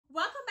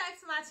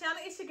to my channel.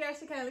 It's your girl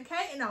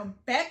Shakaylan.caver, and I'm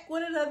back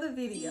with another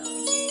video.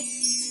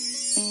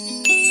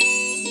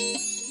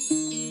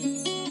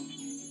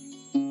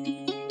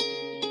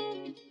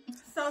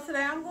 So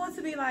today I'm going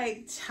to be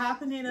like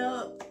chopping it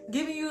up,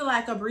 giving you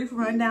like a brief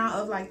rundown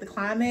of like the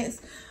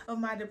climax of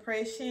my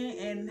depression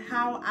and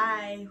how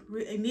I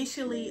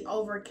initially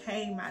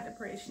overcame my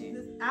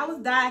depression. I was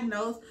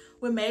diagnosed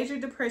with major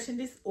depression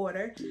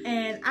disorder,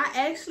 and I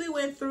actually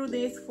went through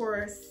this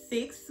for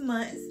 6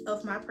 months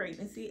of my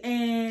pregnancy,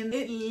 and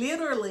it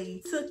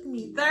literally took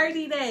me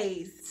 30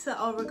 days to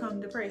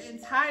overcome depression.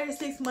 The entire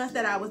 6 months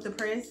that I was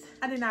depressed,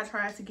 I did not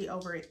try to get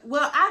over it.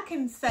 Well, I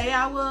can say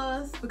I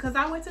was, because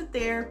I went to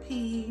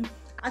therapy.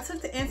 I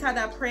took the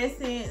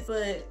antidepressants,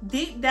 but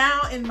deep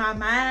down in my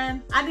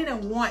mind, I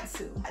didn't want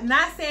to.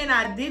 Not saying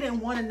I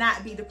didn't want to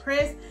not be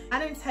depressed. I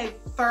didn't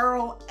take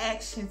thorough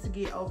action to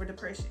get over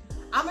depression.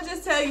 I'm gonna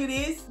just tell you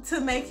this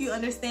to make you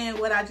understand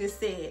what I just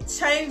said.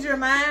 Change your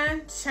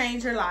mind,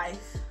 change your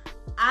life.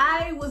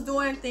 I was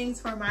doing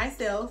things for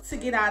myself to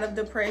get out of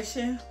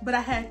depression, but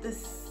I had the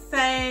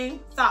same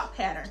thought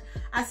pattern.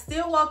 I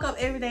still woke up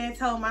every day and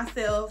told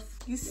myself,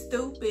 you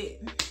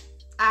stupid.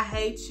 I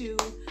hate you.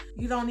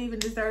 You don't even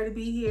deserve to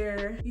be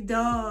here. You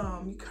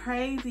dumb, you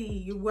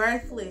crazy, you're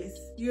worthless,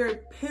 you're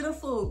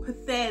pitiful,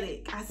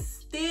 pathetic. I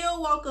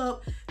still woke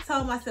up,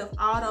 told myself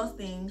all those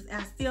things,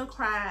 and I still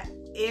cried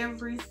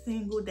every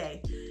single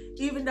day.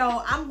 Even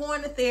though I'm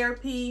going to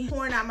therapy,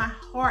 pouring out my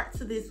heart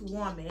to this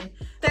woman.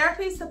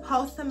 Therapy is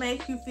supposed to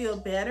make you feel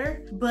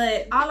better,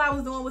 but all I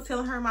was doing was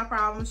telling her my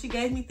problems. She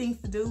gave me things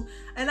to do,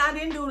 and I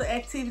didn't do the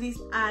activities.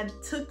 I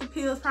took the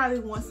pills probably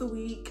once a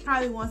week,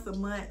 probably once a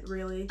month,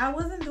 really. I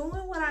wasn't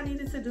doing what I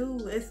needed to do.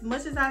 As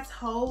much as I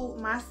told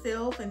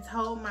myself and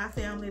told my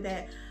family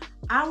that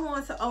I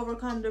wanted to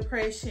overcome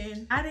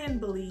depression, I didn't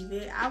believe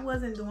it. I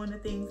wasn't doing the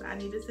things I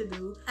needed to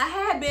do. I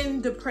had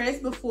been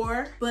depressed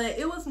before, but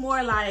it was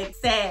more like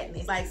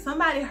sadness. Like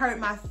somebody hurt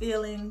my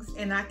feelings,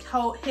 and I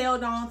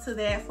held on to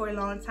that for a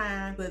long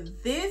time.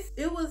 But this,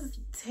 it was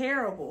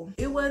terrible.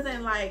 It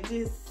wasn't like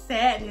just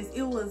sadness.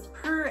 It was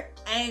pure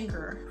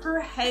anger, pure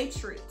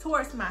hatred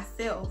towards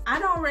myself. I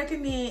don't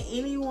recommend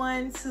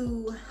anyone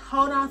to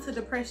hold on to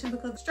depression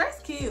because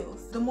stress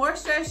kills. The more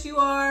stressed you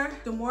are,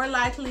 the more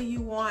likely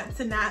you want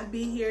to not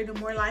be here, the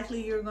more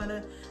likely you're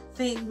gonna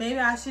think, maybe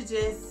I should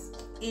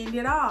just end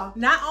it all.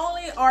 Not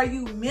only are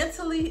you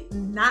mentally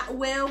not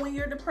well when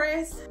you're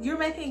depressed, you're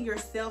making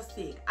yourself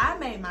sick. I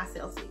made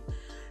myself sick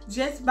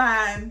just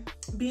by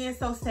being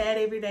so sad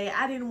every day.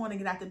 I didn't want to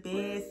get out of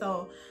bed,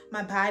 so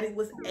my body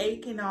was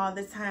aching all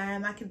the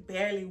time. I could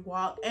barely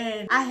walk,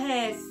 and I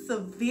had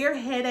severe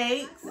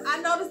headaches.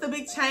 I noticed a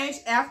big change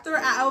after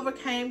I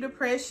overcame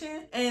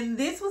depression, and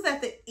this was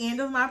at the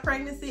end of my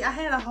pregnancy. I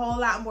had a whole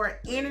lot more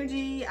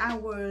energy. I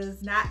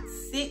was not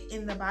sick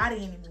in the body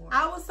anymore.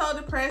 I was so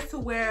depressed to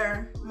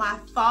where my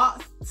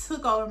thoughts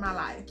took over my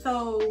life.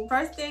 So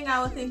first thing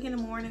I would think in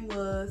the morning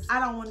was, I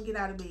don't want to get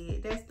out of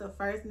bed. That's the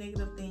first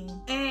negative thing.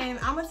 And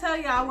I'm gonna tell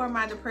y'all where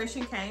my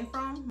depression came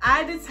from.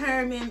 I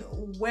determined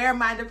where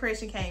my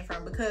depression came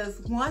from,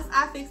 because once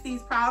I fixed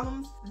these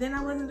problems, then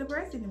I wasn't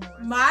depressed anymore.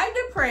 My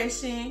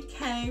depression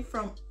came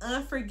from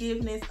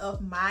unforgiveness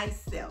of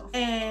myself,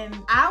 and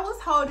I was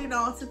holding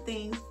on to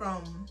things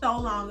from so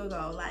long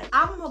ago. Like,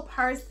 I'm a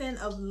person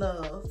of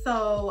love,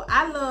 so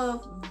I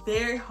love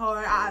very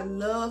hard. I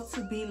love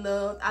to be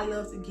loved. I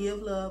love to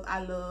give love. I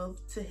love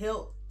to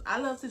help. I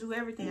love to do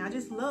everything. I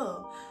just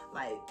love,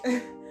 like,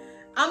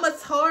 I'm a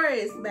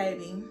Taurus,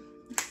 baby.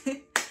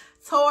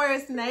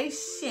 Taurus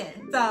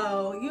nation.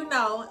 So, you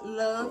know,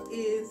 love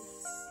is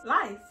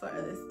life for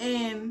us.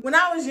 And when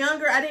I was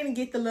younger, I didn't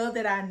get the love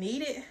that I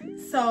needed.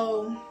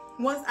 So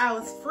once I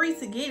was free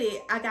to get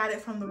it, I got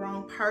it from the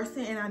wrong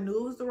person, and I knew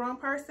it was the wrong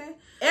person.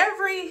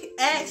 Every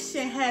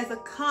action has a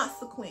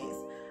consequence.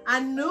 I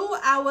knew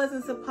I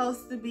wasn't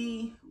supposed to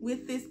be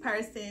with this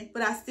person,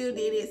 but I still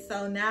did it.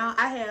 So now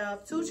I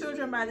have 2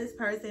 children by this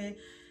person,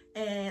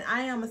 and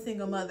I am a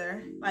single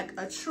mother, like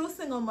a true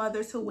single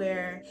mother, to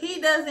where he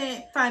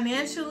doesn't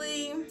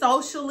financially,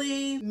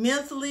 socially,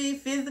 mentally,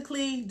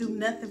 physically do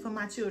nothing for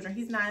my children.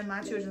 He's not in my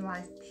children's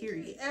life,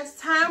 period. As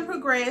time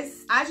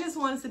progressed, I just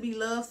wanted to be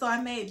loved, so I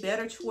made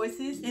better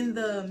choices in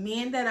the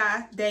men that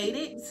I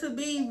dated. To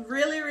be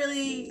really,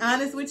 really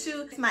honest with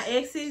you, my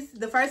exes,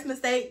 the first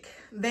mistake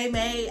they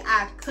made,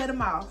 I cut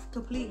them off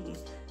completely.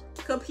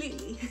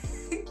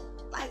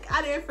 Like,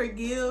 I didn't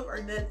forgive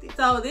or nothing.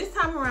 So this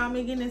time around,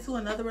 me getting into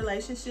another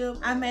relationship,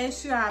 I made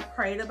sure I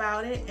prayed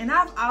about it. And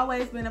I've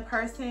always been a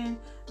person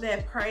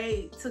that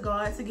prayed to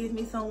God to give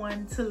me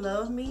someone to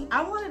love me.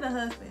 I wanted a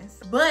husband,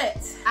 but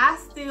I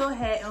still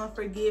had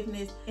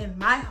unforgiveness in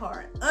my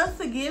heart.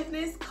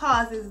 Unforgiveness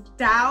causes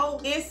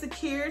doubt,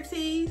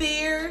 insecurity,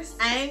 fears,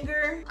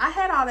 anger. I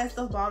had all that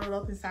stuff bottled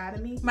up inside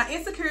of me. My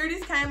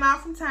insecurities came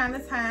out from time to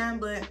time,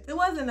 but it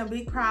wasn't a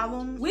big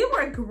problem. We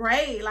were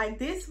great. Like,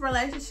 this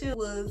relationship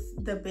was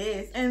the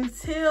best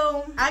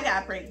until I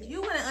got pregnant.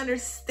 You wouldn't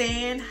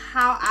understand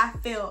how I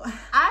felt.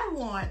 I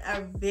want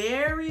a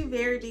very,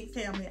 very big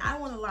family. I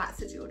want to lot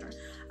to children.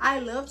 I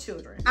love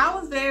children. I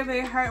was very,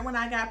 very hurt when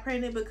I got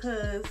pregnant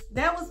because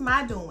that was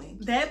my doing.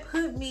 That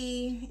put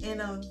me in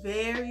a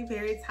very,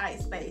 very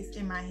tight space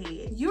in my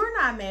head. You're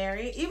not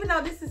married, even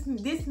though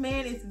this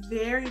man is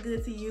very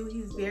good to you.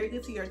 He's very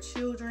good to your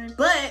children,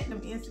 but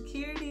them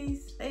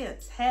insecurities, they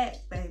attack,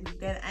 baby.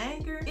 That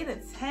anger, it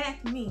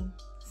attacked me.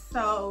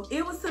 So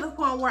it was to the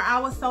point where I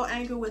was so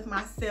angry with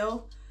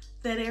myself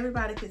that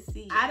everybody could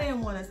see. I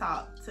didn't want to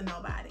talk to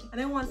nobody. I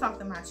didn't want to talk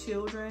to my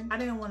children. I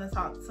didn't want to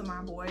talk to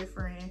my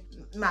boyfriend,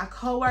 my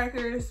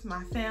coworkers,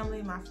 my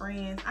family, my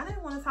friends. I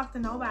didn't want to talk to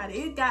nobody.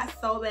 It got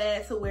so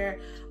bad to where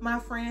my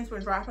friends were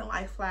dropping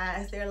like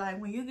flies. They're like,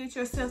 when you get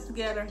yourself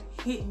together,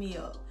 hit me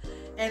up.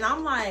 And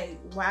I'm like,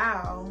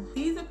 wow,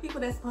 these are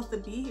people that's supposed to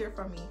be here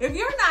for me. If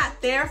you're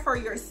not there for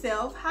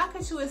yourself, how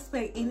could you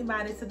expect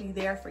anybody to be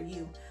there for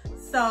you?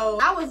 So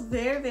I was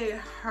very, very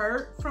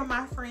hurt from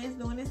my friends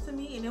doing this to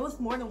me, and it was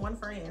more than one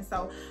friend.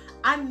 So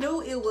I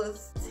knew it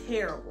was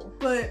terrible,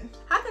 but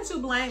how could you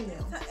blame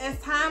them? As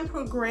time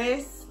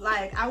progressed,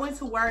 like I went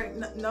to work,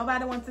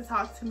 nobody wanted to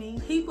talk to me.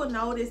 People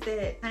noticed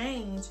that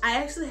change. I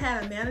actually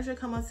had a manager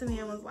come up to me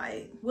and was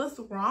like, what's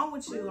wrong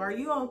with you? Are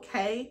you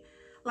okay?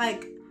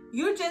 Like,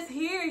 you're just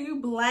here,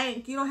 you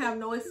blank, you don't have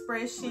no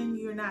expression,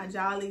 you're not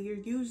jolly. You're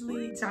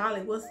usually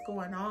jolly. What's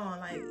going on?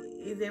 Like,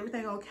 is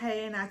everything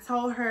okay? And I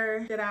told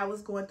her that I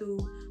was going through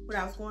what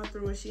I was going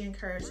through, and she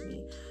encouraged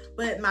me.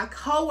 But my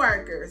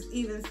coworkers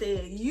even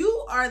said,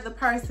 you are the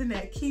person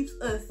that keeps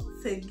us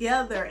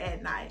together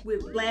at night.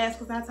 With laughs,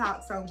 because I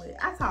talk so much.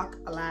 I talk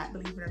a lot,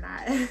 believe it or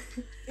not.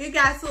 It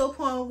got to a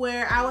point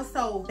where I was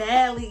so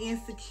badly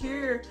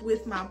insecure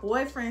with my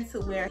boyfriend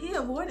to where he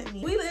avoided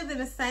me. We lived in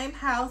the same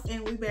house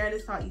and we barely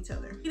saw each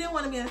other. He didn't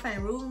want to be in the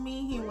same room with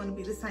me. He didn't want to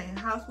be in the same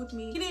house with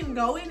me. He didn't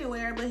go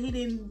anywhere, but he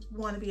didn't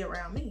want to be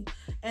around me.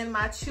 And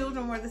my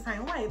children were the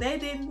same way. They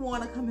didn't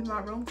want to come in my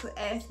room to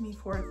ask me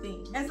for a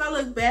thing. As I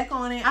look back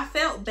on it, I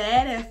felt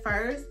bad at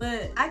first,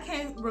 but I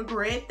can't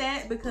regret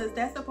that because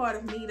that's a part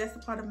of me. That's a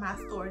part of my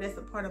story. That's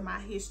a part of my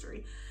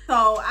history.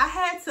 So I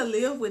had to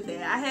live with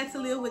that. I had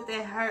to live with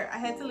that hurt. I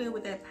had to live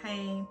with that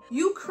pain.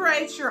 You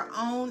create your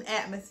own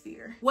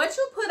atmosphere. What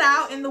you put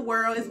out in the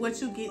world is what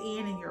you get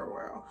in your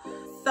world.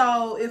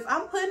 So if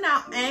I'm putting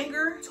out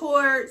anger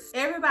towards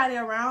everybody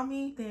around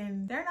me,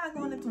 then they're not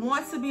going to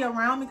want to be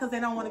around me because they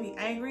don't want to be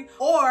angry,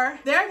 or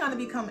they're going to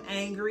become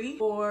angry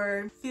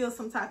or feel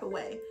some type of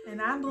way.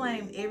 And I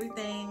blamed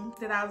everything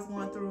that I was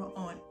going through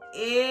on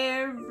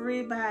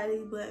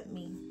everybody but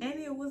me. And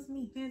it was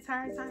me the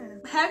entire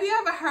time. Have you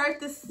ever heard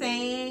the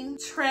saying,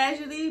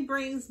 tragedy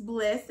brings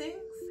blessings?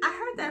 I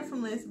heard that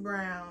from Les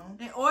Brown.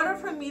 In order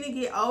for me to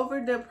get over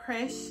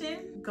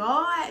depression,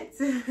 God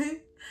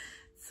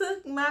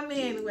took my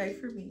man away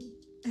from me.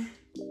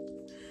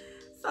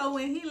 So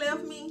when he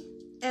left me,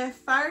 at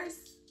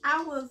first,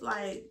 I was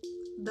like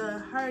the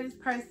hardest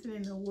person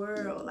in the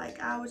world. Like,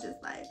 I was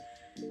just like,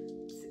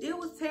 it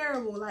was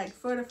terrible. Like,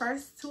 for the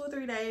first 2 or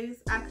 3 days,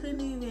 I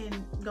couldn't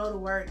even go to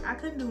work. I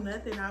couldn't do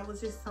nothing. I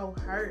was just so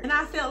hurt. And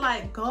I felt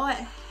like God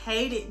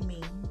hated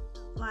me.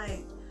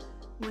 Like,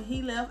 when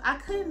he left, I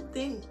couldn't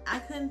think.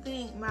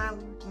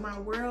 My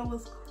world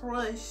was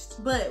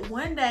crushed. But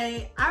one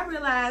day I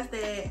realized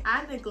that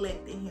I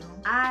neglected him.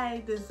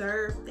 I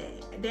deserved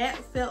that. That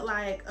felt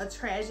like a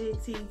tragedy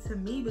to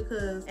me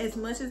because as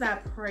much as I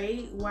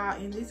prayed while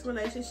in this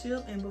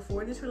relationship and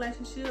before this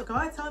relationship,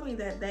 God told me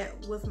that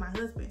that was my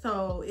husband.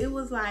 So it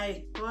was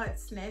like God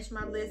snatched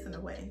my blessing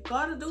away.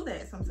 God will do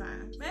that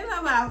sometimes. Maybe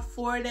about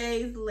 4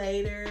 days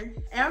later,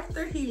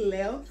 after he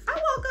left, I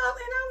woke up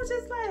and I was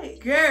just like,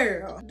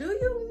 girl, do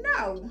you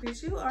know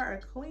that you are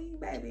a queen,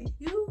 baby?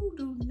 You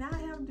do not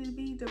have to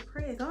be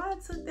depressed. God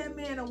took that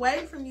man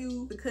away from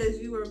you because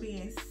you were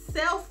being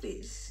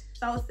selfish.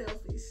 So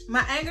selfish.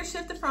 My anger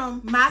shifted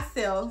from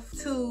myself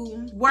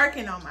to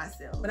working on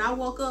myself. But I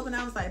woke up and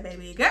I was like,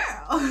 baby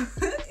girl,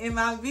 in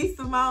my V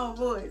Simone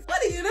voice, what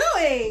are you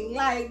doing?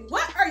 Like,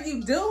 what are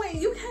you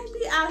doing? You can't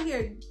be out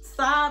here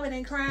sobbing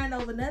and crying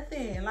over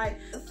nothing. Like,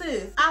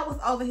 sis, I was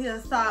over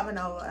here sobbing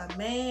over a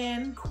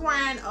man,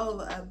 crying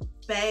over a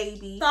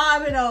baby,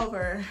 sobbing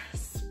over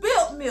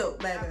spilt milk,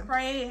 baby. I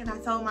prayed and I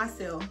told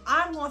myself,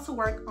 I'm going to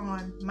work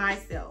on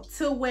myself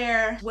to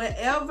where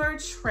whatever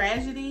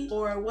tragedy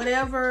or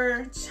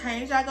whatever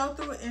change I go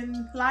through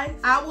in life,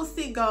 I will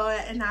seek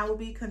God and I will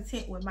be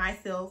content with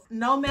myself.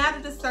 No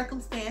matter the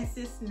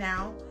circumstances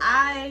now,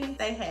 I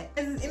stay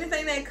happy.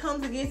 Anything that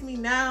comes against me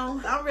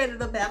now, I'm ready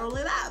to battle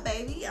it out,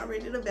 baby. I'm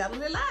ready to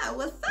battle it out.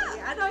 What's up?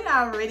 I know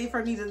y'all ready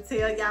for me to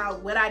tell y'all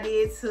what I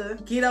did to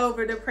get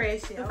over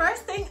depression. The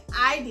first thing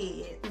I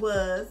did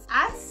was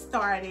I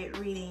started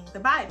reading the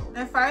Bible.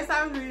 At first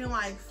I was reading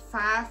like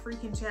 5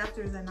 freaking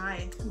chapters a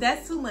night.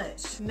 That's too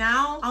much.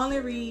 Now I only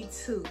read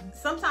 2.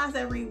 Sometimes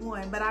I read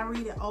 1, but I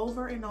read it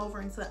over and over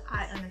until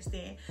I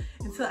understand,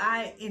 until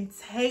I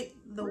intake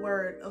the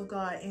word of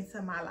God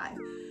into my life.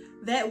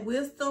 That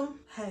wisdom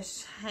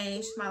has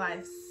changed my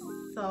life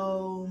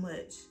so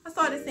much. I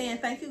started saying,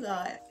 thank you,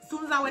 God. As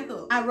soon as I wake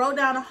up, I wrote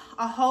down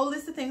a whole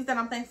list of things that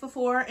I'm thankful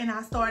for, and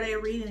I started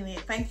reading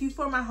it. Thank you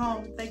for my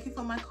home. Thank you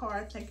for my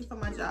car. Thank you for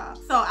my job.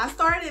 So I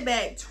started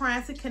back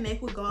trying to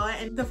connect with God,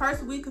 and the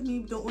first week of me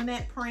doing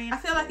that, praying, I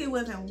feel like it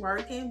wasn't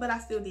working, but I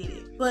still did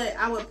it. But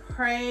I would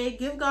pray,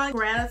 give God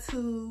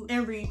gratitude,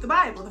 and read the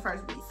Bible the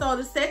first week. So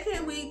the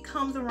second week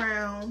comes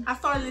around, I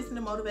started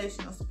listening to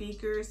motivational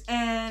speakers,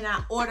 and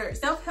I ordered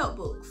self-help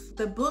books.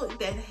 The book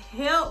that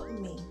helped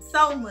me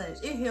so much,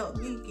 it helped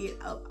me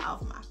get up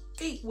off my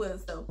feet,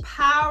 was The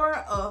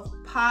Power of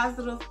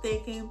Positive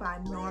Thinking by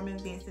Norman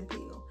Vincent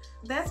Peale.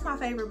 That's my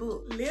favorite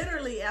book.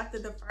 Literally after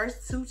the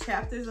first 2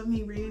 chapters of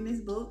me reading this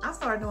book, I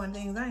started doing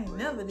things I ain't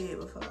never did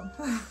before.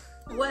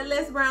 What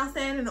Les Brown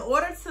saying, in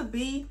order to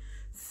be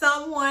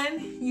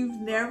someone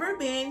you've never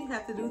been, you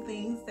have to do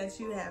things that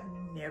you have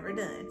never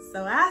done.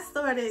 So I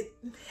started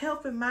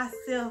helping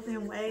myself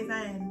in ways I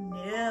had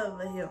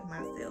never helped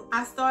myself.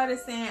 I started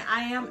saying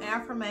I am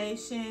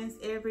affirmations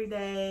every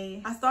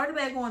day. I started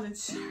back going to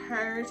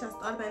church. I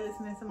started back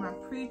listening to my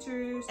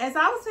preachers. As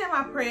I was saying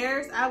my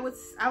prayers, I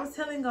was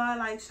telling God,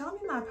 like, show me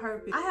my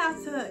purpose. I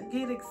have to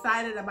get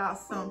excited about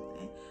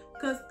something,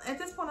 because at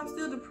this point I'm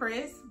still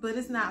depressed, but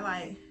it's not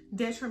like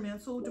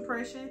detrimental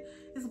depression.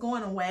 It's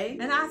going away.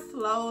 And I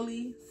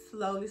slowly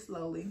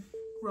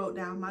wrote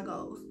down my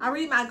goals. I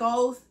read my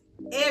goals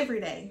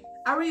every day.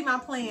 I read my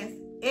plans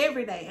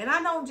every day. And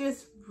I don't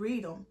just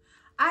read them.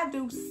 I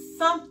do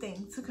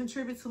something to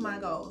contribute to my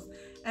goals.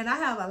 And I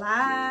have a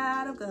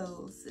lot of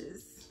goals,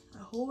 sis.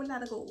 A whole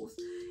lot of goals.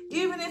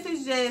 Even if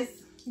it's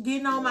just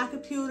getting on my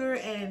computer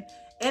and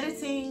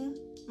editing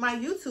my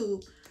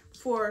YouTube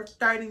for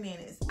 30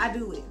 minutes. I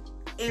do it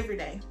every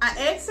day. I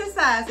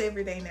exercise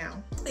every day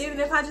now. Even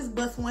if I just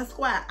bust one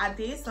squat, I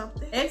did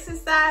something.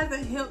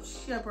 Exercising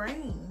helps your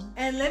brain.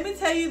 And let me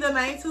tell you, the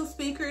main 2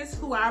 speakers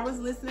who I was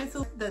listening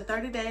to, the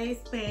 30-day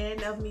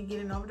span of me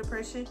getting over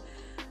depression,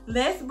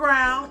 Les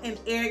Brown and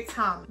Eric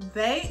Thomas.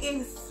 They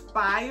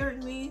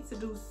inspired me to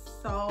do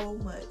so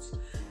much.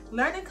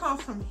 Learning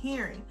comes from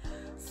hearing.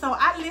 So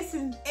I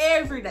listen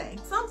every day,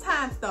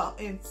 sometimes the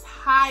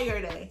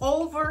entire day,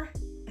 over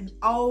and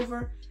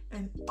over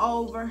and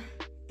over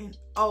and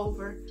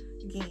over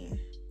again.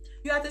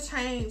 You have to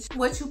change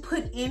what you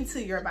put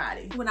into your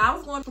body. When I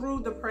was going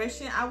through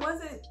depression, I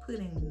wasn't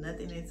putting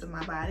nothing into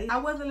my body. I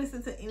wasn't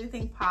listening to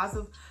anything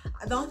positive.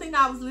 The only thing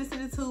I was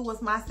listening to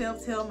was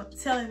myself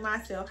telling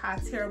myself how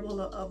terrible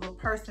of a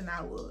person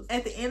I was.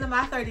 At the end of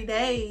my 30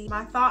 days,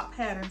 my thought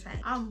pattern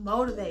changed. I'm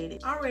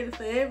motivated. I'm ready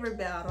for every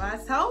battle. I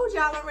told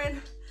y'all I'm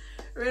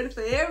ready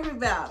for every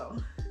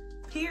battle,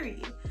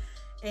 period.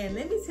 And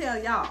let me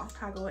tell y'all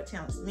how God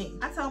challenged me.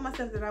 I told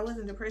myself that I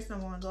wasn't depressed no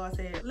more, and God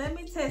said, let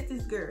me test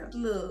this girl.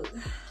 Look,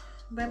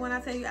 but when I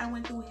tell you I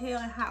went through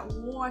hell and hot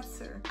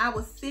water, I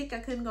was sick, I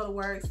couldn't go to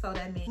work, so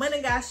that meant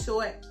money got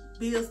short,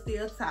 bills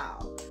still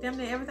tall. Damn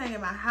near everything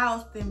in my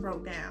house then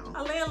broke down.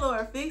 My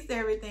landlord fixed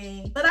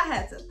everything, but I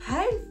had to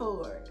pay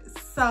for it.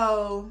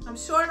 So I'm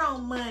short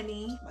on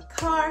money. My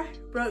car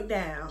broke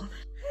down.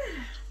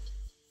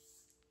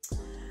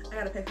 I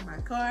gotta pay for my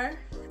car.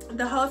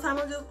 The whole time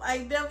I'm just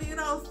like, devil, you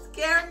don't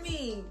scare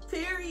me,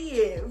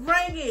 period.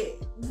 Bring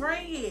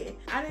it.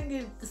 I didn't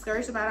get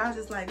discouraged about it. I was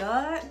just like,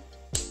 God,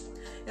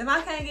 if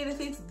I can't get it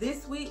fixed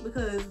this week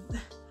because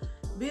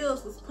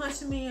bills was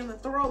punching me in the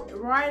throat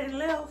right and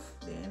left,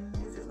 then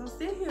it's just gonna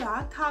sit here.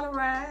 I call a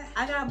ride.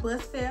 I got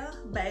bus fare,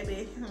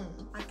 baby.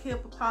 I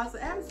kept a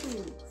positive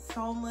attitude.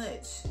 So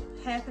much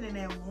happening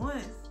at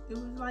once. It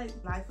was like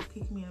life was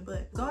kicking me in the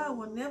butt. God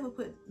will never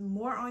put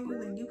more on you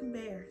than you can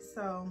bear.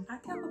 So I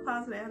kept a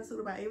positive attitude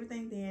about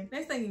everything then.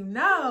 Next thing you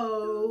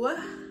know,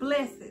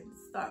 blessings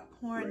start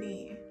pouring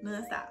in.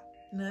 Non-stop.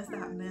 Blessings.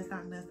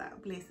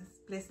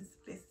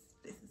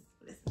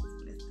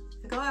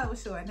 God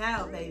was showing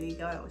out, baby.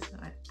 God was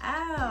showing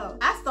out.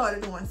 I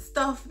started doing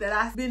stuff that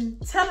I've been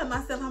telling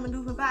myself I'm gonna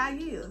do for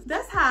 5 years.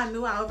 That's how I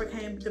knew I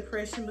overcame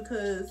depression,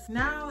 because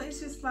now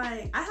it's just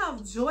like I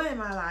have joy in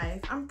my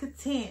life. I'm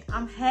content.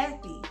 I'm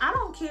happy. I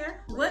don't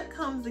care what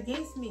comes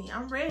against me.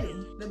 I'm ready.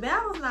 The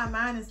battle's not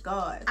mine, it's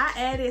God. I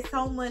added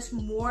so much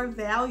more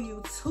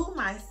value to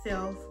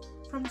myself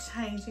from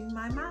changing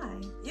my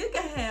mind. You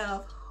can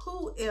have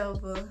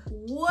whoever,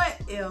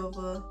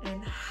 whatever,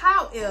 and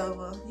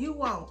however you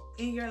want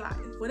in your life.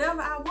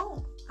 Whatever I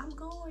want, I'm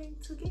going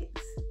to get,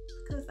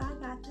 because I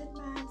got that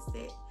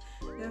mindset.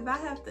 If I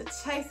have to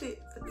chase it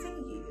for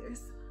 10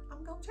 years,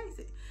 I'm gonna chase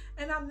it,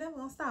 and I'm never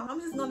gonna stop. I'm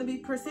just gonna be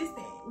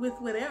persistent with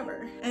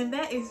whatever, and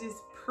that is just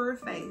pure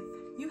faith.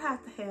 You have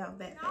to have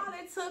that. All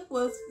it took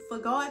was for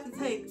God to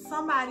take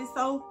somebody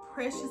so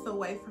precious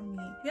away from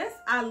me. Yes,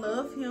 I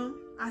love him.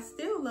 I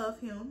still love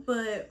him.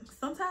 But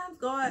sometimes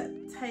God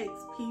takes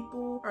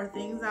people or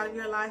things out of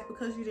your life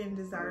because you didn't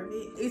deserve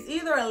it. It's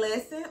either a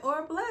lesson or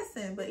a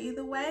blessing. But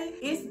either way,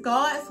 it's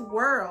God's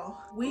world.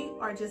 We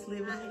are just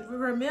living it.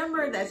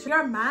 Remember that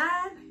your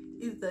mind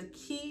is the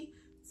key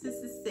to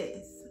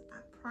success. I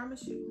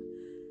promise you.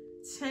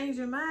 Change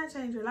your mind,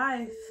 change your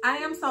life. I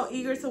am so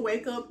eager to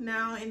wake up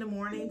now in the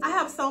morning. I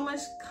have so much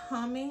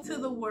coming to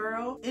the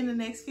world in the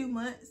next few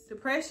months.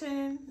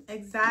 Depression,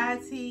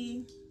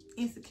 anxiety,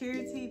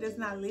 insecurity does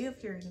not live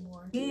here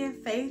anymore.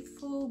 Being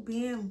faithful,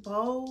 being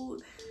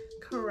bold,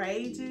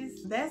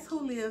 courageous, that's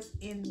who lives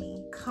in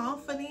me.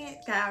 Confident,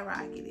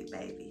 skyrocketed,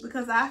 baby.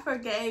 Because I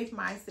forgave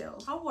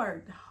myself. I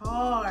worked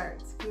hard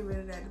to get rid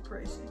of that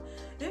depression.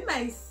 It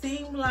may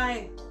seem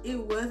like it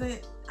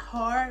wasn't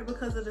hard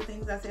because of the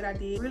things I said I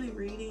did. Really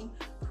reading,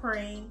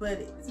 praying, but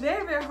it's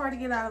very, very hard to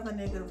get out of a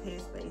negative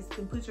headspace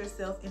and put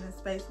yourself in a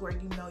space where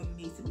you know you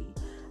need to be.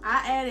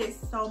 I added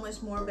so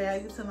much more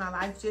value to my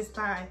life just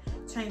by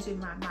changing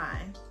my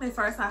mind. At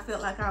first, I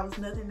felt like I was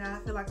nothing. Now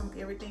I feel like I'm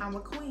everything. I'm a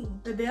queen.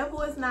 The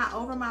devil is not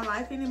over my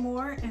life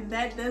anymore, and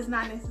that does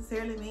not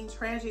necessarily mean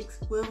tragic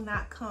will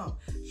not come.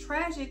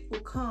 Tragic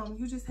will come.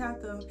 You just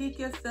have to pick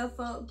yourself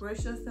up,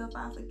 brush yourself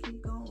off, and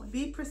keep going.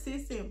 Be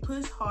persistent,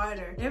 push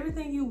harder.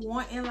 Everything you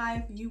want in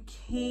life, you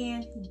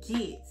can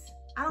get.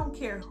 I don't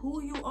care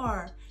who you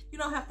are. You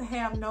don't have to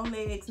have no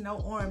legs, no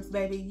arms,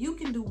 baby. You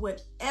can do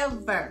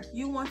whatever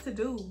you want to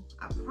do.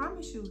 I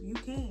promise you, you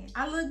can.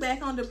 I look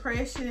back on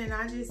depression and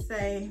I just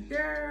say,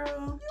 girl,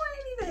 you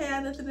ain't even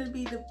had nothing to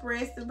be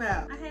depressed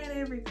about. I had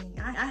everything.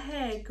 I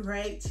had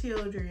great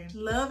children,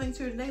 loving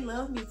children. They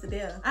loved me to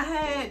death. I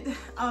had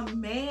a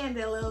man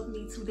that loved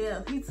me to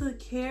death. He took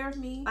care of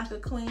me like a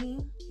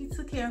queen. He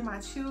took care of my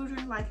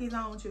children like his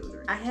own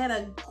children. I had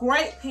a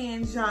great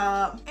paying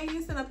job. And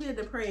you sit up here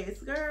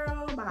depressed.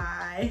 Girl,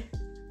 bye.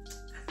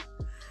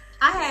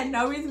 I had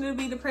no reason to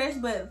be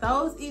depressed, but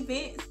those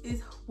events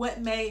is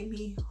what made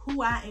me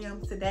who I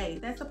am today.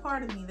 That's a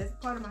part of me. That's a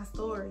part of my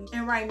story.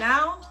 And right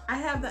now, I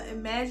have the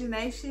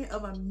imagination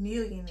of a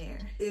millionaire.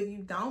 If you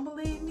don't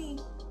believe me,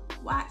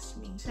 watch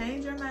me.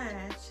 Change your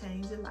mind,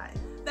 change your life.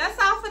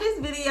 That's all for this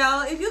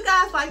video. If you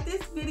guys like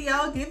this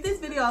video, give this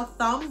video a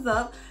thumbs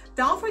up.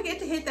 Don't forget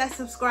to hit that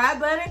subscribe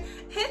button,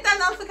 hit that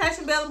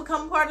notification bell, and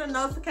become part of the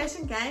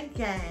notification gang.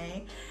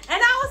 And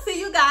I will see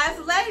you guys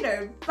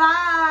later.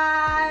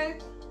 Bye.